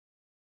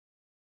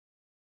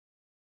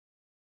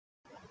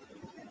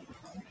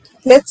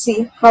Let's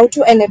see how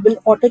to enable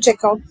auto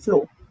checkout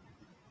flow.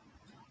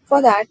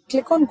 For that,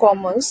 click on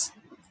Commerce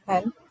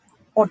and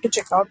Auto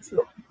Checkout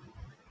Flow.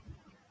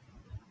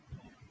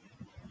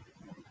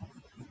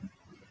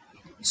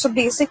 So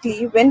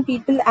basically, when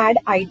people add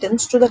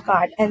items to the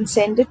cart and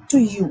send it to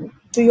you,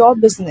 to your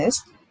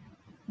business,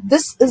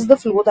 this is the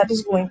flow that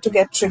is going to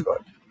get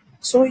triggered.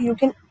 So you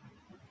can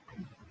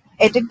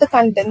edit the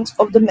contents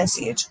of the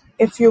message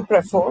if you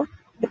prefer,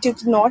 but you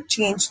cannot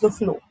change the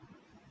flow.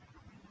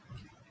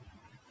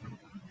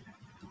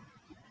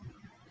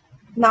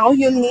 Now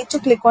you'll need to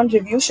click on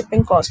Review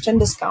Shipping Cost and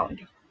Discount.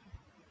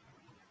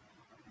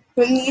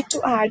 You'll need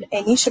to add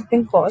any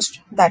shipping cost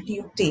that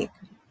you take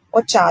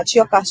or charge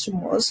your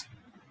customers.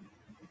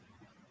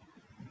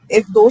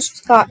 If those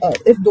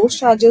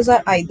charges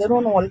are either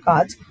on all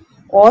cards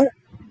or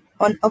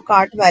on a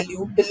cart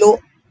value below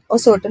a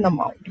certain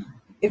amount.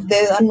 If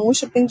there are no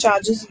shipping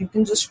charges, you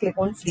can just click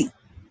on Free.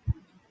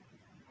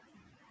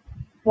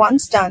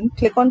 Once done,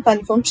 click on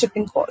Confirm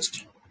Shipping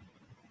Cost.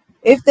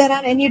 If there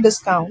are any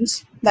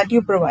discounts that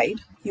you provide,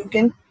 you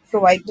can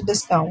provide the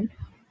discount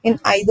in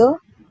either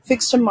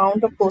fixed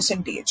amount or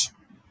percentage.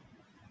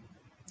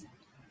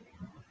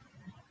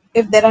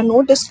 If there are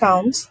no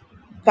discounts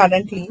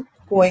currently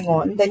going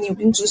on, then you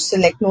can just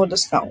select no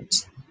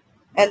discounts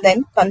and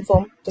then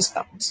confirm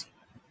discounts.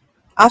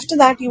 After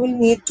that, you will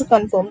need to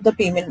confirm the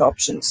payment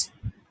options.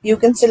 You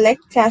can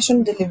select cash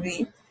on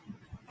delivery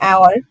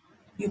or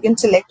you can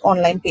select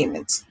online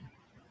payments.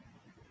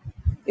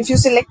 If you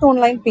select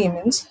online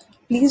payments,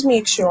 please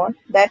make sure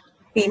that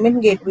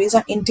payment gateways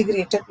are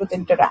integrated with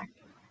Interakt.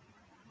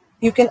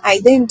 You can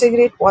either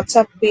integrate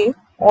WhatsApp Pay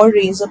or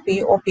Razor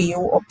Pay or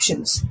Payo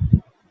options.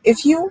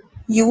 If you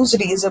use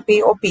Razor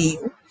Pay or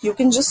Payo, you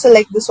can just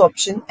select this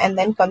option and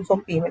then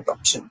confirm payment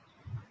option.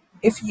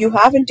 If you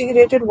have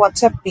integrated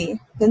WhatsApp Pay,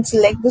 then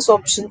select this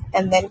option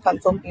and then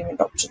confirm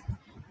payment option.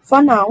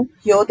 For now,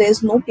 here there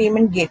is no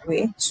payment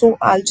gateway, so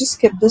I'll just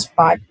skip this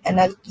part and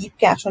I'll keep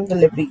cash on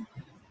delivery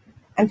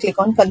and click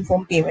on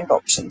confirm payment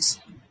options.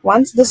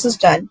 Once this is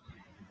done,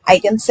 I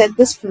can set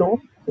this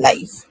flow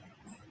live.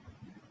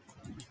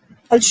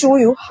 I'll show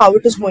you how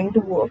it is going to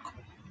work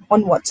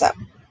on WhatsApp.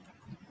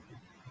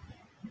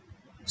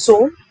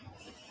 So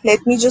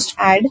let me just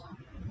add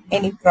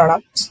any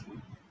products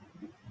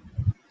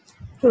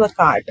to the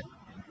cart.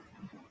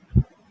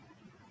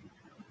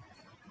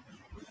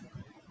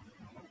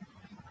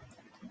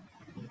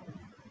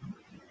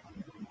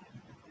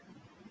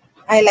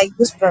 I like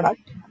this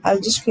product. I'll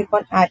just click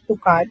on add to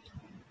cart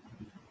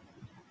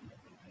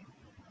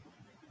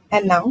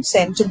and now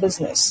send to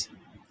business.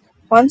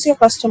 Once your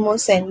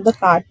customers send the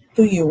cart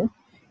to you,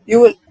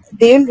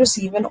 they'll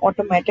receive an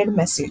automated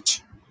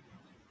message.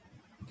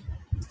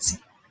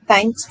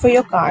 Thanks for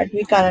your cart.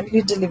 We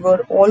currently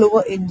deliver all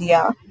over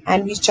India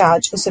and we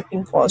charge a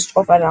shipping cost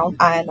of around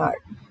INR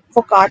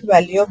for cart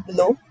value of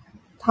below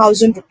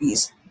 1000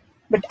 rupees.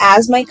 But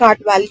as my cart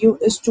value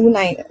is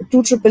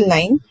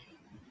 2999,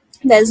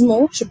 there's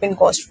no shipping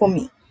cost for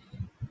me.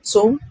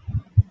 So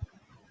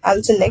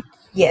I'll select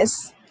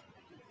yes.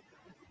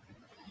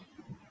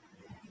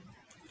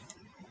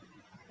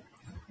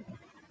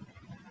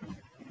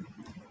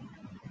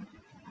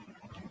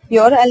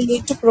 Here I'll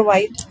need to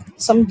provide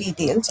some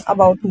details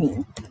about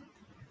me.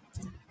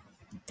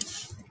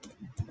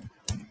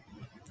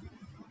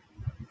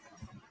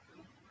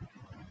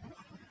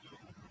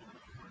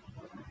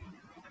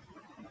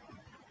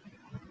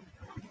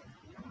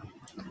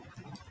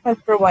 I'll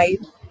provide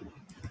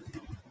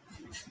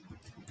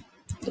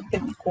the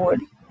PIN code.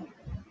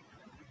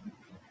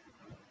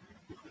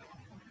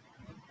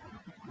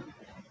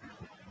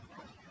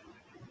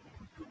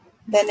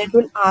 Then it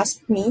will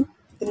ask me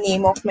the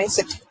name of my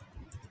city.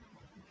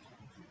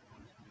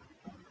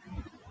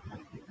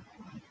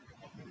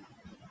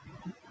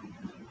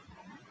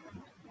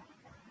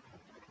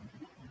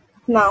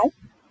 Now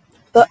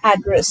the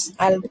address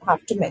I'll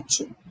have to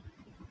mention.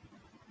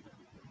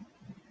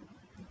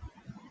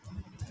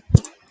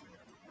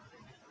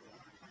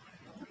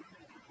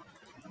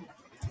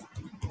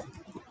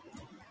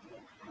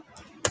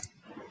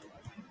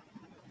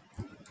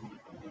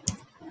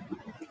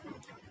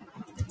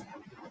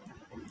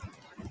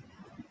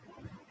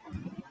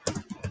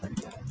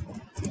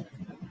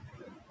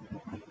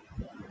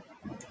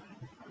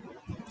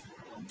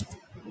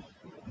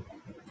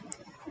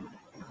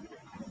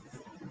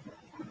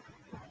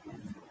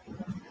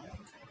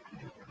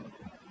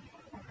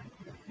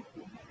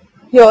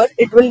 Here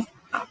it will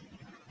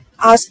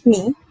ask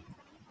me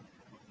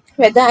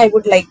whether I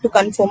would like to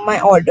confirm my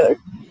order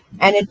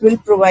and it will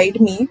provide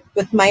me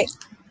with my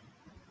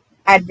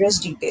address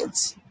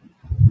details.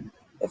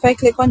 If I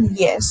click on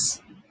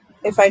yes,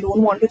 if I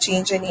don't want to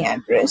change any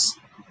address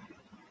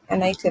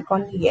and I click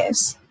on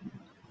yes,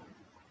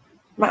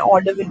 my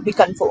order will be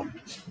confirmed.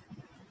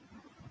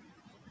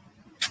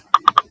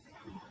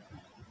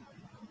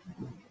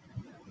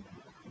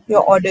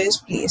 Your order is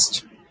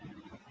placed.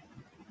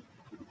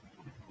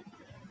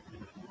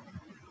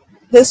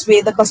 This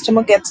way the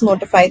customer gets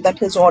notified that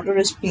his order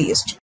is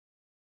placed.